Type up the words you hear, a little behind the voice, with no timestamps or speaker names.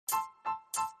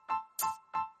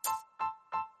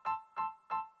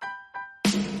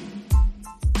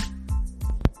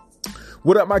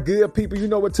What up, my good people? You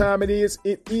know what time it is?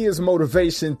 It is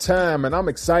motivation time, and I'm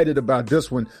excited about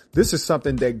this one. This is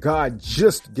something that God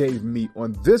just gave me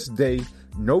on this day,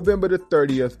 November the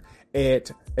 30th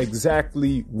at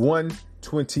exactly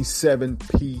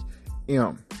 1:27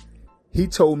 p.m. He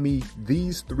told me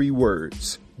these three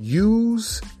words: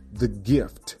 use the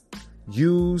gift.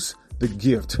 Use the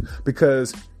gift.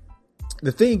 Because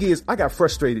the thing is, I got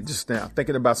frustrated just now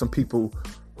thinking about some people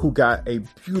who got a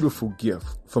beautiful gift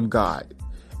from God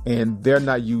and they're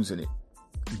not using it.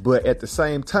 But at the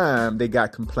same time, they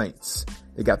got complaints.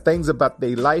 They got things about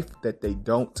their life that they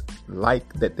don't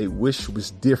like, that they wish was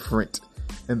different.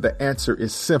 And the answer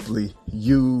is simply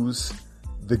use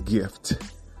the gift.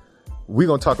 We're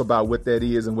going to talk about what that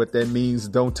is and what that means.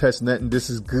 Don't touch nothing.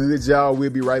 This is good, y'all. We'll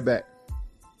be right back.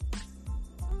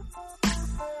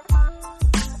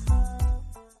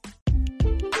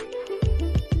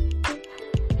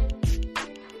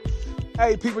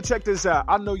 Hey, people, check this out.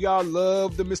 I know y'all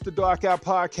love the Mr. Dark Eye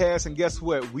podcast, and guess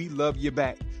what? We love you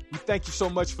back. We thank you so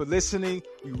much for listening.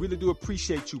 We really do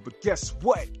appreciate you. But guess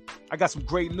what? I got some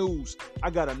great news.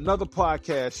 I got another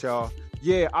podcast, y'all.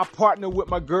 Yeah, I partner with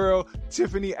my girl,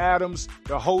 Tiffany Adams,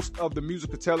 the host of the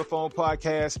Musical Telephone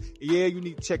podcast. Yeah, you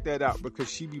need to check that out because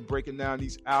she be breaking down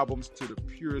these albums to the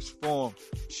purest form.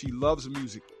 She loves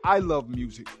music. I love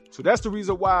music. So that's the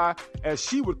reason why, as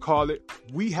she would call it,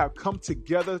 we have come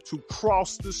together to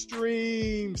cross the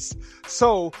streams.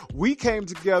 So we came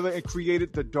together and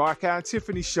created the Dark Eye and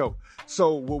Tiffany Show.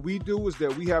 So what we do is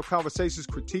that we have conversations,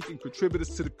 critiquing contributors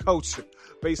to the culture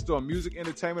based on music,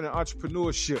 entertainment, and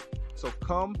entrepreneurship. So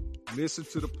come listen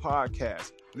to the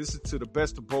podcast. Listen to the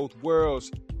best of both worlds.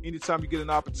 Anytime you get an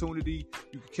opportunity,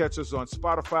 you can catch us on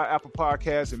Spotify, Apple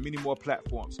Podcasts, and many more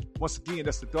platforms. Once again,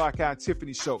 that's the Dark Eye and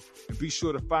Tiffany Show. And be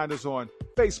sure to find us on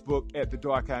Facebook at the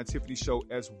Dark Eye and Tiffany Show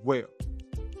as well.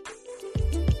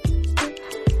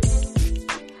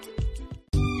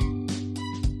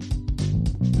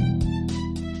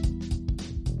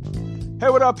 Hey,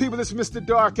 what up, people? It's Mr.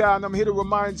 Dark Eye, and I'm here to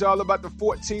remind y'all about the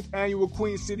 14th Annual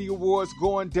Queen City Awards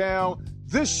going down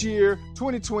this year,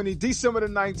 2020, December the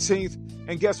 19th.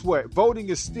 And guess what? Voting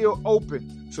is still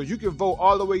open, so you can vote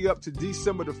all the way up to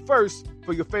December the 1st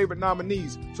for your favorite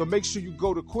nominees. So make sure you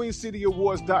go to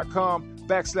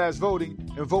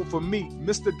queencityawards.com/voting and vote for me,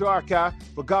 Mr. Dark Eye,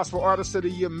 for Gospel Artist of the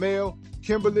Year Male,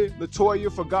 Kimberly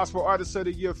Latoya for Gospel Artist of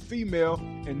the Year Female,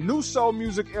 and New Soul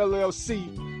Music LLC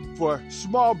for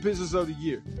Small Business of the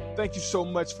Year. Thank you so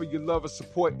much for your love and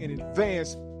support in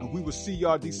advance, and we will see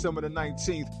y'all December the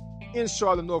 19th in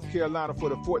Charlotte, North Carolina for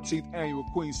the 14th Annual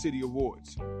Queen City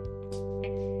Awards.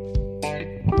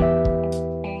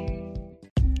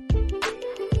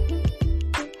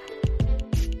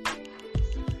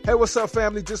 Hey, what's up,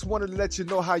 family? Just wanted to let you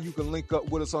know how you can link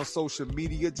up with us on social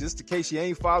media. Just in case you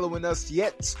ain't following us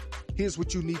yet, here's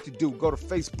what you need to do. Go to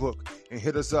Facebook and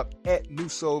hit us up at New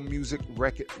Soul Music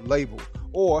Record Label.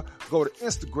 Or go to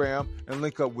Instagram and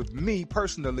link up with me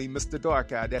personally, Mr.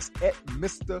 Dark Eye. That's at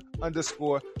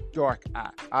Mr._Dark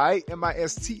Eye. All right,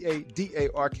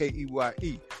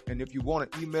 MISTADARKEYE. And if you want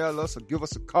to email us or give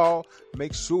us a call,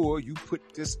 make sure you put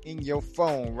this in your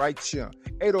phone right here.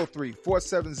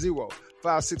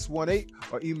 803-470-5618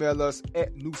 or email us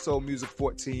at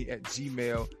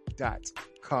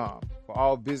newsoulmusic14@gmail.com for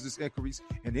all business inquiries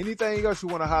and anything else you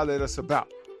want to holler at us about.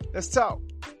 Let's talk.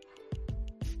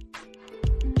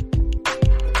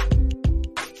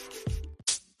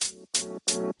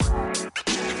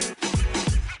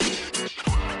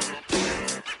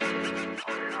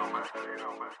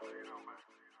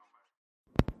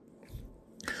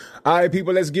 All right,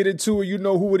 people, let's get into it. You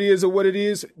know who it is or what it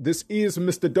is. This is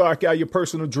Mr. Dark Eye, your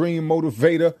personal dream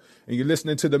motivator. And you're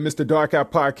listening to the Mr. Dark Eye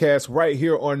podcast right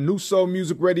here on New Soul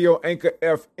Music Radio, Anchor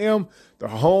FM, the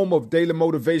home of daily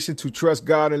motivation to trust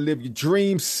God and live your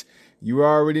dreams. You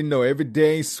already know every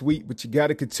day ain't sweet, but you got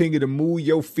to continue to move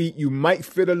your feet. You might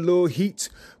feel a little heat,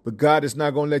 but God is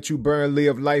not going to let you burn.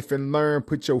 Live life and learn.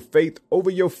 Put your faith over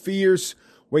your fears.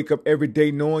 Wake up every day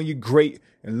knowing you're great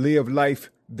and live life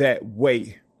that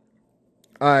way.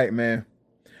 All right, man.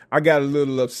 I got a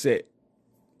little upset.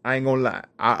 I ain't gonna lie.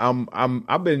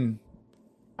 I've been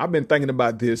thinking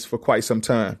about this for quite some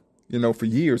time. You know, for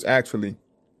years actually.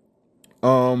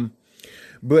 But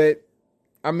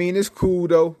I mean, it's cool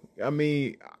though. I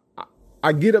mean,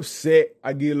 I get upset.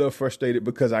 I get a little frustrated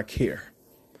because I care.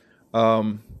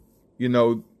 You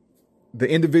know, the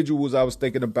individuals I was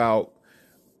thinking about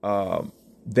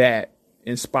that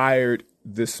inspired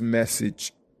this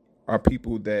message are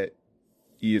people that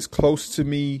is close to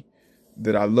me,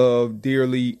 that I love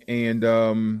dearly. And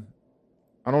I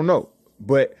don't know,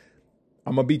 but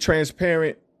I'm going to be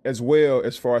transparent. as well,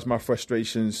 as far as my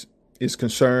frustrations is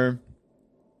concerned,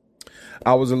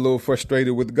 I was a little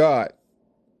frustrated with God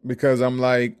because I'm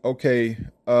like, okay,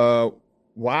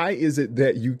 why is it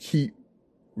that you keep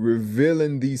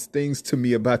revealing these things to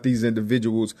me about these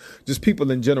individuals, just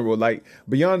people in general? Like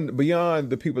beyond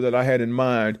the people that I had in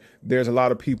mind, there's a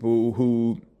lot of people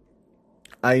who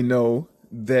I know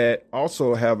that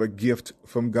also have a gift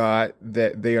from God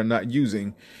that they are not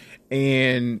using.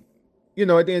 And,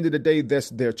 at the end of the day,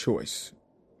 that's their choice.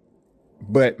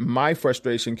 But my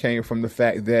frustration came from the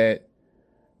fact that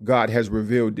God has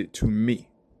revealed it to me.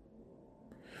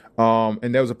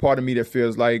 And there was a part of me that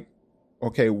feels like,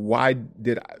 okay, why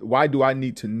do I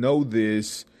need to know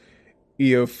this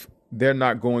if they're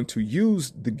not going to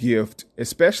use the gift,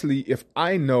 especially if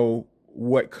I know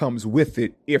what comes with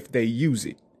it if they use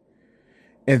it?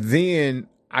 And then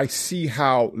I see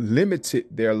how limited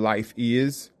their life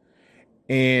is.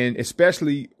 And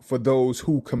especially for those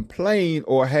who complain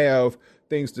or have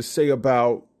things to say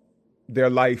about their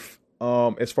life,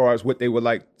 as far as what they would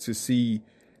like to see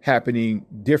happening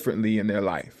differently in their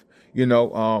life,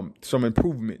 some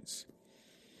improvements.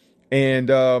 And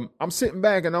I'm sitting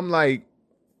back and I'm like,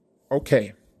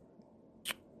 okay,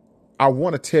 I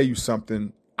want to tell you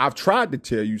something. I've tried to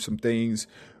tell you some things,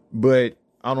 but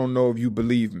I don't know if you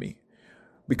believe me,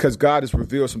 because God has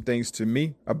revealed some things to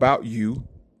me about you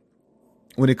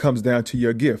when it comes down to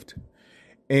your gift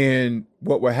and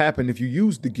what will happen if you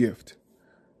use the gift,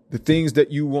 the things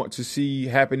that you want to see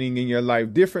happening in your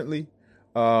life differently,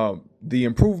 the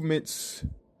improvements,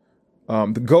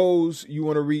 the goals you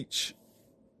want to reach,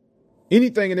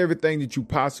 anything and everything that you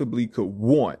possibly could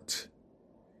want.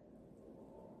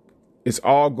 It's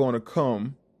all going to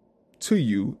come to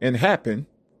you and happen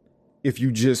if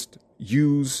you just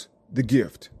use the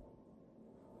gift.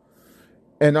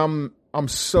 And I'm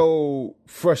so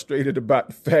frustrated about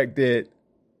the fact that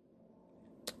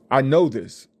I know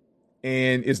this,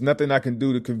 and it's nothing I can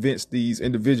do to convince these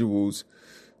individuals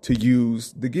to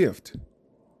use the gift.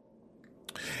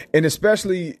 And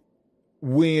especially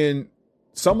when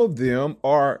some of them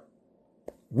are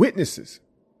witnesses,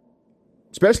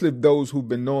 especially those who've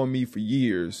been knowing me for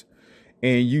years,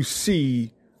 and you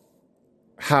see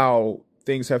how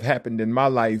things have happened in my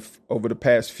life over the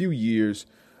past few years.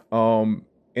 And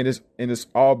it's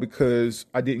all because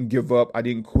I didn't give up. I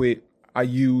didn't quit. I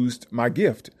used my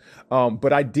gift.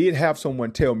 But I did have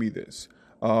someone tell me this.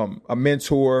 A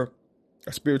mentor,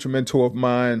 a spiritual mentor of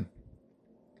mine.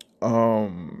 I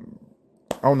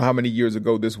don't know how many years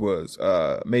ago this was.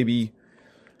 Maybe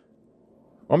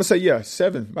I'm gonna say,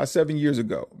 about 7 years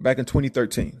ago, back in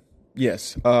 2013.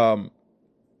 Yes. I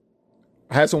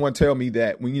had someone tell me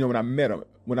that when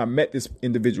I met this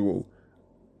individual,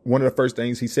 one of the first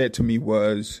things he said to me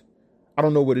was, I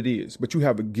don't know what it is, but you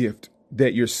have a gift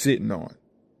that you're sitting on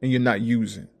and you're not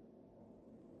using.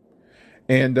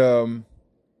 And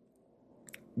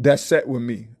that sat with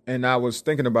me. And I was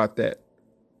thinking about that.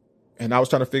 And I was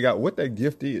trying to figure out what that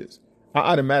gift is. I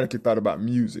automatically thought about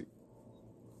music.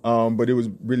 But it was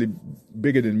really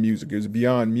bigger than music. It was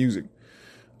beyond music.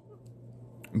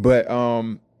 But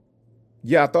I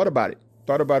thought about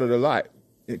it a lot.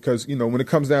 Because, when it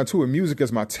comes down to it, music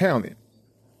is my talent.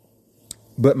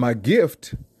 But my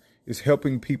gift is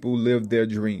helping people live their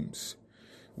dreams.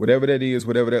 Whatever that is,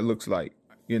 whatever that looks like,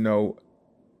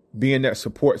 being that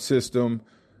support system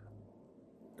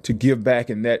to give back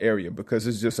in that area, because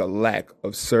it's just a lack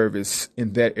of service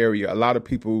in that area. A lot of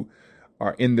people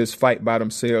are in this fight by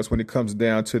themselves when it comes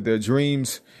down to their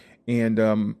dreams. And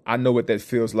I know what that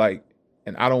feels like.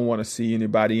 And I don't want to see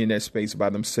anybody in that space by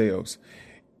themselves.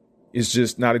 It's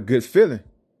just not a good feeling.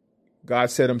 God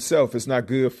said himself, it's not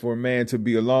good for a man to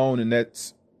be alone. And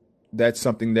that's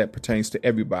something that pertains to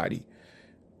everybody,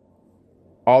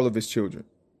 all of his children.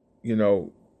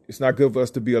 It's not good for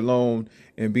us to be alone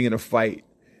and be in a fight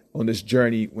on this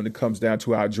journey when it comes down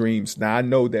to our dreams. Now, I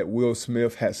know that Will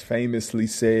Smith has famously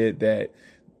said that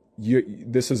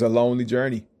this is a lonely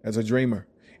journey as a dreamer.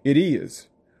 It is.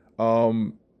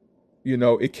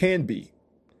 It can be.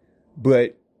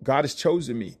 But God has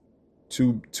chosen me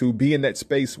to be in that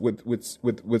space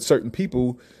with certain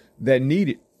people that need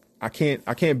it. I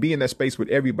can't be in that space with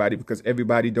everybody because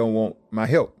everybody don't want my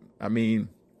help. I mean,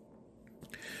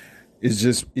 it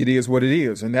is what it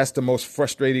is. And that's the most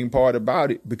frustrating part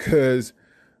about it, because,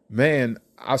 man,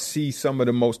 I see some of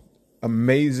the most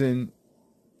amazing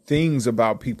things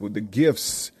about people, the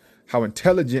gifts, how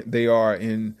intelligent they are,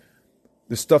 and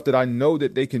the stuff that I know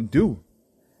that they can do.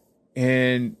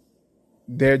 And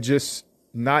they're just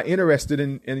not interested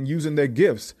in using their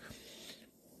gifts.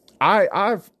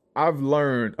 I've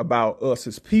learned about us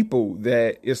as people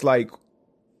that it's like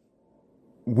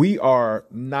we are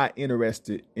not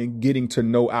interested in getting to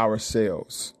know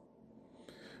ourselves.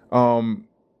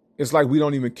 It's like we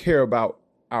don't even care about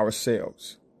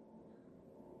ourselves.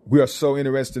 We are so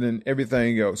interested in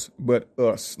everything else but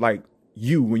us. Like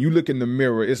you, when you look in the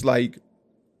mirror, it's like,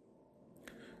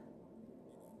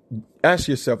 ask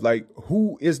yourself, like,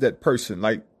 who is that person?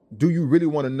 Like, do you really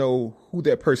want to know who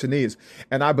that person is?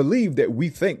 And I believe that we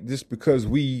think just because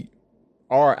we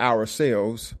are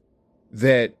ourselves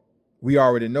that we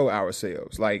already know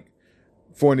ourselves. Like,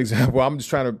 for an example, I'm just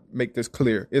trying to make this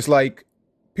clear. It's like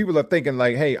people are thinking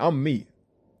like, hey, I'm me.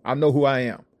 I know who I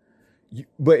am.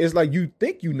 But it's like you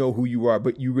think you know who you are,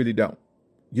 but you really don't,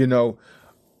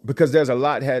 because there's a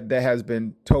lot that has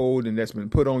been told and that's been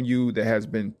put on you, that has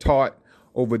been taught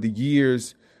over the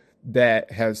years,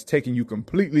 that has taken you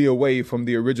completely away from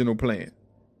the original plan,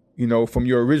 from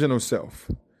your original self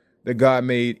that God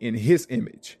made in his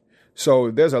image.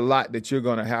 So there's a lot that you're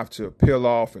going to have to peel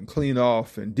off and clean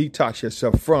off and detox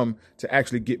yourself from to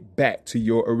actually get back to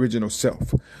your original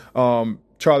self.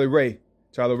 Charlie Ray,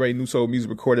 New Soul music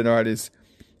recording artist,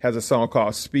 has a song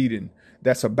called Speeding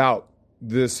that's about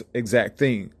this exact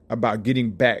thing, about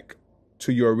getting back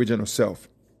to your original self.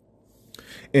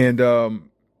 And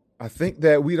I think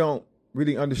that we don't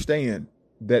really understand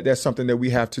that that's something that we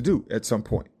have to do at some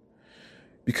point,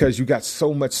 because you got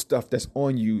so much stuff that's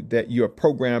on you that you're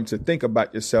programmed to think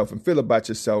about yourself and feel about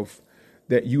yourself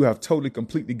that you have totally,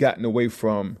 completely gotten away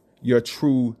from your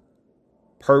true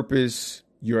purpose,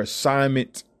 your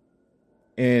assignment,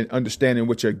 and understanding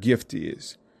what your gift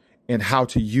is and how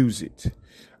to use it.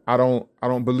 I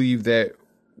don't believe that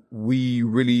we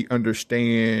really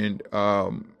understand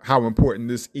how important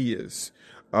this is.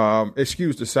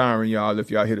 Excuse the siren, y'all, if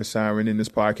y'all hear the siren in this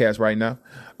podcast right now.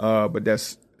 But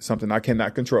that's something I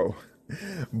cannot control.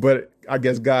 But I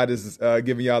guess God is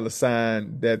giving y'all a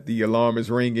sign that the alarm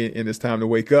is ringing and it's time to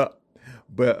wake up.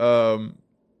 But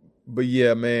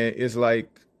yeah, man, it's like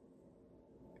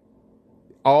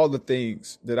all the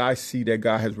things that I see that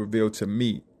God has revealed to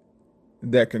me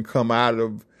that can come out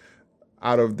of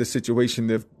the situation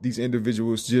if these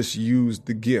individuals just use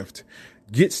the gift.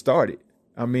 Get started.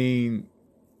 I mean,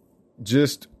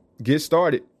 just get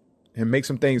started and make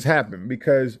some things happen,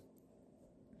 because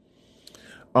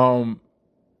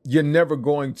you're never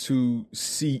going to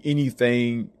see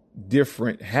anything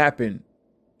different happen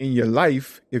in your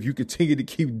life if you continue to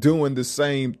keep doing the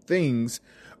same things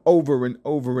over and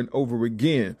over and over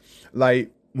again.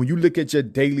 Like when you look at your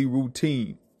daily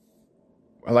routine,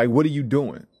 like, what are you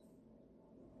doing?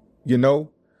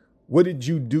 What did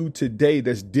you do today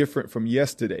that's different from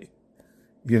yesterday?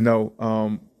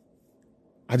 I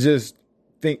just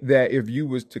think that if you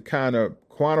was to kind of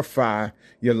quantify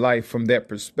your life from that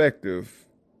perspective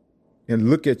and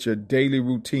look at your daily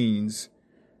routines,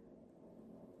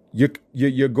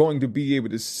 you're going to be able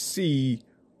to see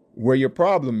where your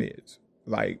problem is.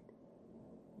 Like,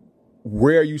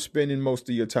 where are you spending most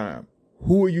of your time?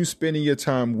 Who are you spending your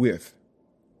time with?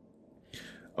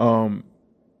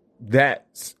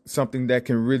 That's something that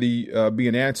can really be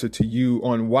an answer to you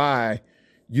on why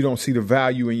you don't see the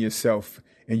value in yourself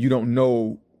and you don't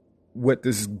know what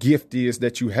this gift is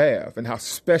that you have and how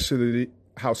special it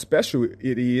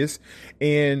is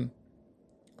and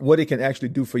what it can actually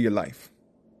do for your life.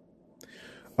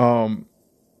 But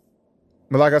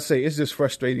like I say, it's just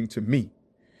frustrating to me.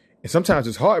 And sometimes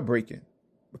it's heartbreaking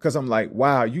because I'm like,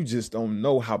 wow, you just don't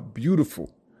know how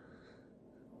beautiful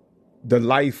the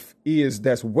life is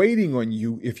that's waiting on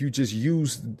you if you just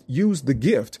use the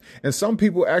gift. And some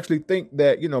people actually think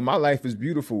that, my life is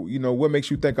beautiful. What makes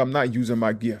you think I'm not using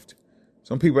my gift?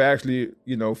 Some people actually,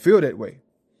 feel that way.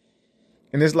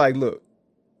 And it's like, look,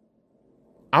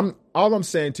 all I'm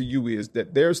saying to you is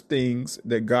that there's things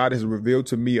that God has revealed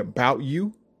to me about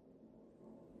you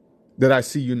that I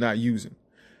see you not using.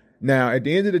 Now, at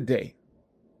the end of the day,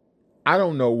 I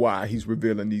don't know why he's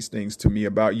revealing these things to me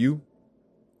about you.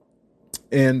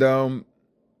 And I'm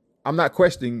not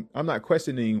questioning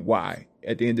why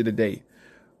at the end of the day.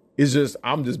 It's just,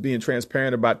 I'm just being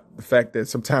transparent about the fact that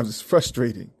sometimes it's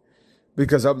frustrating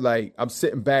because I'm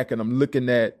sitting back and I'm looking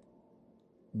at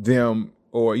them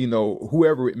or,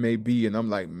 whoever it may be. And I'm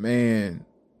like, man,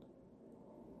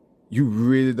 you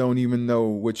really don't even know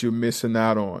what you're missing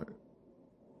out on.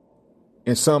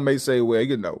 And some may say,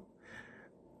 well,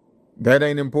 that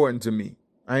ain't important to me.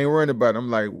 I ain't worrying about it.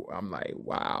 I'm like,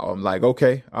 wow. I'm like,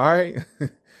 okay, all right.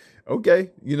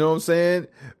 Okay. You know what I'm saying?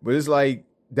 But it's like,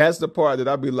 that's the part that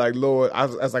I'll be like, Lord,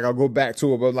 I'll go back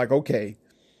to it. But like, okay,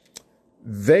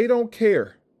 they don't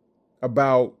care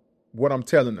about what I'm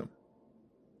telling them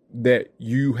that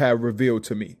you have revealed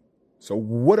to me. So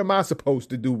what am I supposed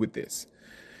to do with this?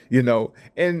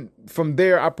 And from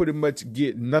there, I pretty much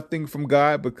get nothing from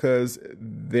God because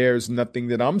there's nothing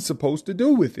that I'm supposed to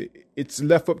do with it. It's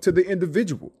left up to the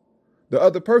individual, the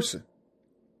other person.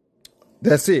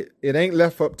 That's it. It ain't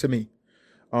left up to me.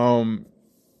 All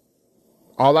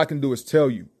I can do is tell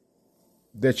you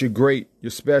that you're great, you're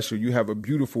special, you have a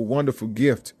beautiful, wonderful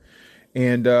gift,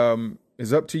 and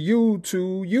it's up to you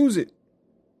to use it.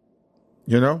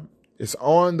 It's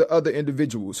on the other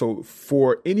individual. So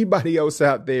for anybody else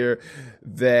out there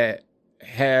that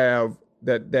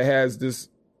has this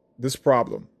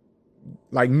problem,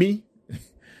 like me,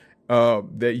 that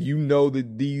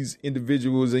that these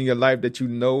individuals in your life that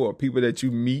or people that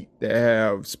you meet that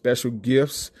have special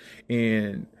gifts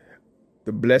and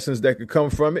the blessings that could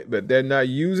come from it, but they're not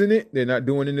using it. They're not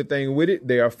doing anything with it.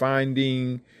 They are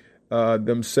finding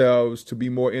themselves to be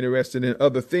more interested in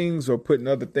other things or putting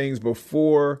other things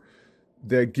before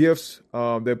their gifts.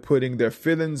 They're putting their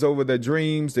feelings over their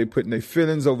dreams. They're putting their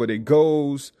feelings over their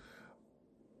goals.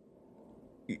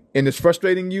 And it's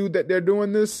frustrating you that they're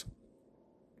doing this.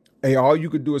 Hey, all you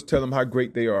could do is tell them how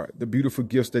great they are, the beautiful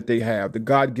gifts that they have, the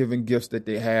God-given gifts that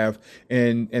they have,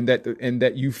 and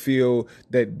that you feel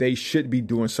that they should be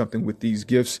doing something with these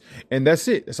gifts. And that's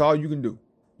it. That's all you can do.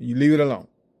 You leave it alone.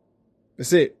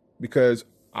 That's it. Because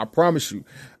I promise you,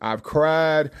 I've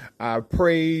cried, I've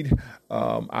prayed,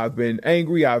 I've been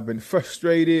angry, I've been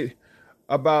frustrated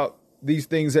about these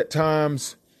things at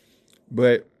times,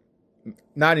 but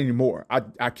not anymore.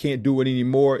 I can't do it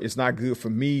anymore. It's not good for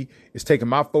me. It's taking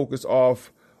my focus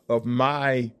off of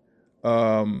my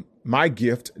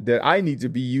gift that I need to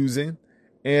be using.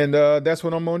 And that's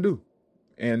what I'm going to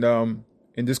do.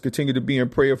 And just continue to be in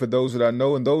prayer for those that I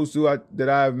know and those that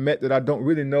I've met that I don't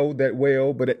really know that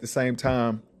well. But at the same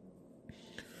time,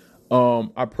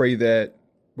 I pray that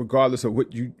regardless of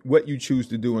what you choose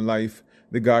to do in life,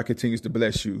 that God continues to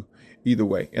bless you either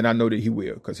way. And I know that he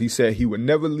will, because he said he would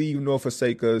never leave nor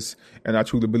forsake us. And I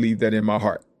truly believe that in my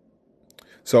heart.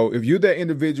 So if you're that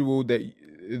individual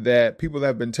that people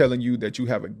have been telling you that you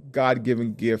have a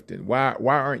God-given gift and why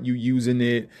aren't you using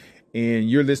it,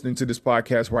 and you're listening to this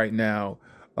podcast right now,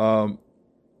 I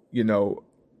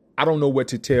don't know what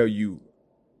to tell you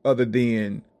other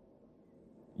than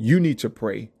you need to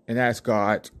pray and ask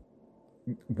God,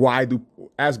 why do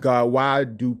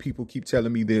people keep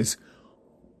telling me this?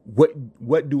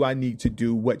 What do I need to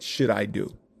do? What should I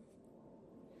do?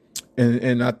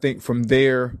 And I think from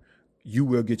there, you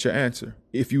will get your answer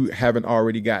if you haven't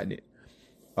already gotten it.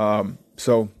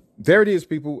 So there it is,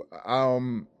 people.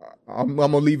 I'm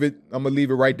gonna leave it. I'm gonna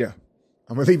leave it right there.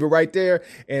 I'm gonna leave it right there.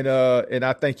 And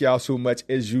I thank y'all so much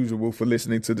as usual for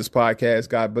listening to this podcast.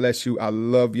 God bless you. I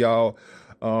love y'all.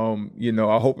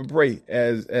 I hope and pray,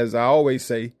 as I always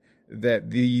say,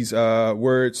 that these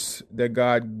words that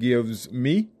God gives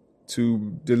me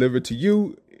to deliver to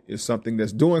you is something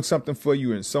that's doing something for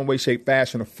you in some way, shape,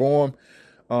 fashion, or form.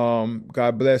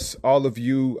 God bless all of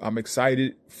you. I'm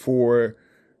excited for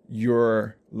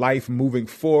your life moving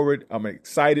forward. I'm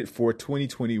excited for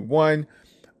 2021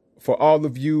 for all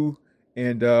of you,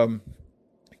 and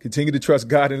continue to trust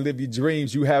God and live your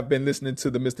dreams. You have been listening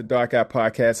to the Mr. Dark Eye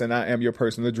podcast, and I am your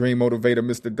personal dream motivator,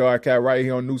 Mr. Dark Eye, right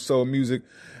here on New Soul Music,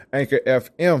 Anchor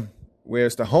FM, where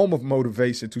it's the home of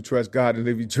motivation to trust God and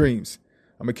live your dreams.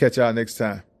 I'm going to catch y'all next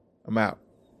time. I'm out.